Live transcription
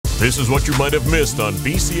This is what you might have missed on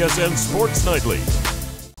BCSN Sports Nightly.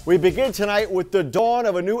 We begin tonight with the dawn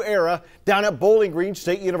of a new era down at Bowling Green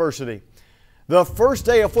State University. The first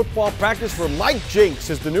day of football practice for Mike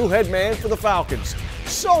Jinks as the new head man for the Falcons.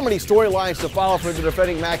 So many storylines to follow for the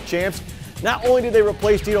defending MAC champs. Not only did they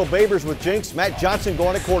replace Dino Babers with Jinks, Matt Johnson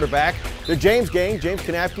going at quarterback. The James gang, James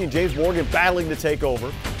Kanapke and James Morgan battling to take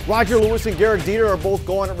over. Roger Lewis and Garrick Dieter are both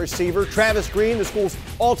gone at receiver. Travis Green, the school's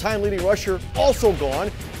all-time leading rusher, also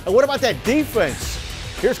gone. And what about that defense?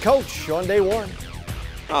 Here's Coach on day one.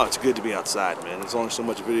 Oh, it's good to be outside, man. There's only so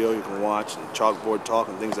much video you can watch and chalkboard talk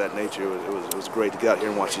and things of that nature. It was great to get out here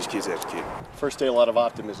and watch these kids execute. First day, a lot of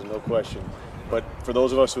optimism, no question. But for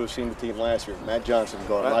those of us who have seen the team last year, Matt Johnson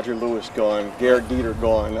gone, Roger Lewis gone, Garrick Dieter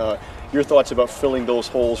gone. Your thoughts about filling those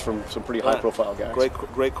holes from some pretty high-profile guys?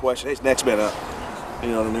 Great question. Hey, it's next man up. You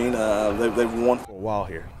know what I mean? They've won for a while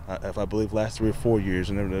here. If I believe last 3 or 4 years,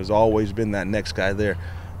 and there's always been that next guy there.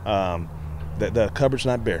 The cupboard's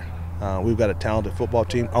not bare. We've got a talented football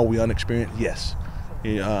team. Are we unexperienced? Yes.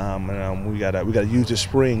 We got to use this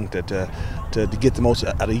spring to get the most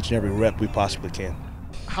out of each and every rep we possibly can.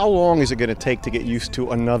 How long is it going to take to get used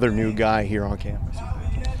to another new guy here on campus?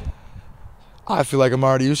 I feel like I'm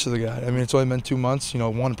already used to the guy. I mean, it's only been 2 months,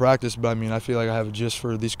 one practice, but I mean, I feel like I have a gist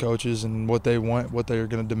for these coaches and what they want, what they're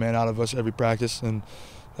going to demand out of us every practice. And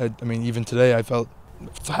I mean, even today, I felt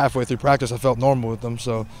halfway through practice, I felt normal with them.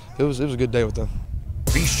 So it was a good day with them.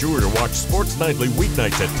 Be sure to watch Sports Nightly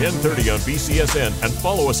weeknights at 10:30 on BCSN and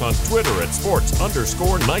follow us on Twitter at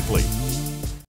sports_nightly.